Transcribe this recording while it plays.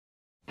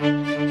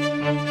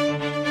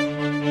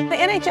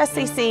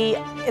PHSCC,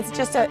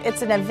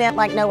 it's an event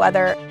like no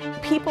other.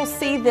 People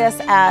see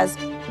this as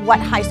what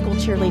high school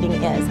cheerleading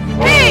is.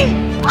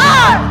 B-R-I-G-E,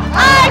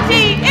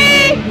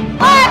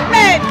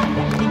 Blackman!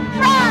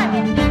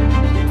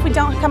 If we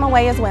don't come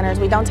away as winners,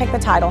 we don't take the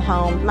title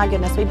home, my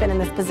goodness, we've been in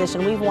this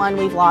position. We've won,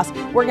 we've lost.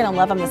 We're gonna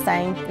love them the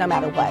same, no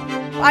matter what.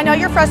 I know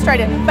you're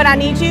frustrated, but I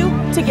need you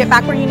to get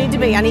back where you need to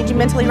be. I need you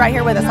mentally right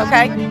here with us,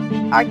 okay?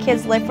 Our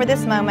kids live for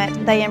this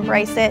moment. They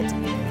embrace it.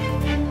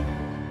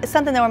 It's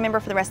something they'll remember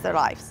for the rest of their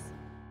lives.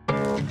 1,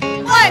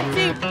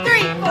 2,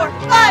 3, 4,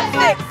 5,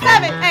 6,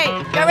 7, 8.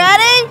 You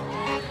ready?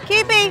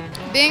 Keepy.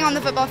 Being on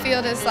the football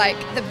field is like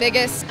the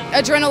biggest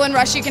adrenaline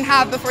rush you can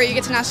have before you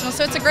get to nationals,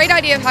 so it's a great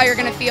idea of how you're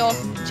going to feel.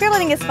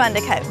 Cheerleading is fun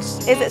to coach.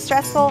 Is it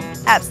stressful?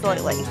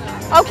 Absolutely.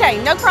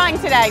 Okay, no crying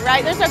today,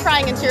 right? There's no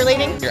crying in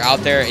cheerleading. You're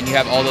out there and you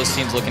have all those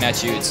teams looking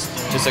at you. It's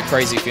just a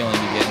crazy feeling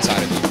you get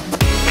inside of you.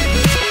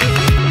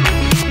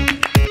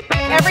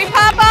 Every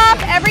pop-up,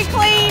 every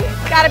clean,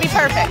 gotta be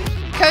perfect.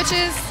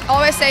 Coaches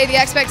always say the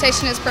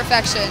expectation is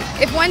perfection.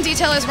 If one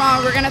detail is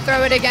wrong, we're going to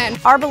throw it again.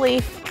 Our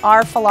belief,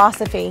 our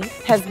philosophy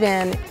has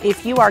been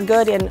if you are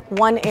good in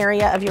one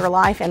area of your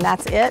life and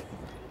that's it,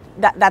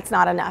 that's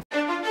not enough.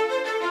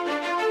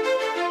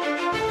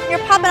 You're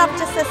popping off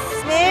just a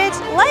smidge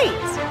late.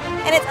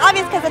 And it's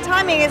obvious because the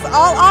timing is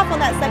all off on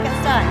that second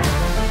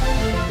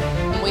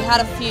stunt. We had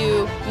a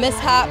few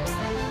mishaps.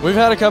 We've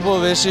had a couple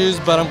of issues,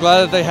 but I'm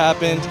glad that they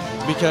happened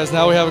because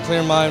now we have a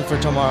clear mind for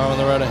tomorrow and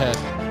the road ahead.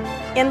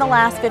 In the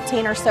last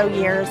 15 or so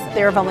years,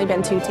 there have only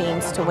been 2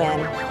 teams to win.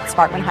 It's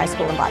Blackman High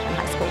School and Blackman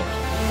High School.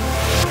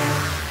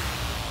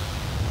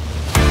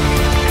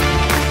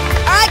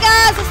 All right,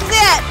 guys, this is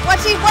it. What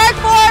you've worked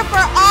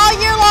for all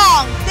year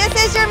long. This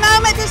is your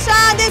moment to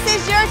shine. This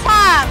is your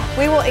time.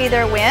 We will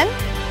either win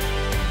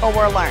or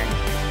we'll learn.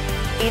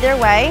 Either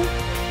way,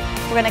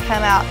 we're going to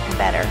come out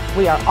better.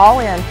 We are all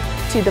in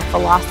to the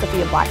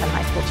philosophy of Blackman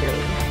High School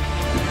cheerleading.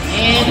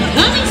 And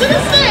coming to the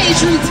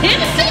stage from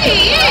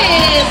Tennessee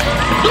is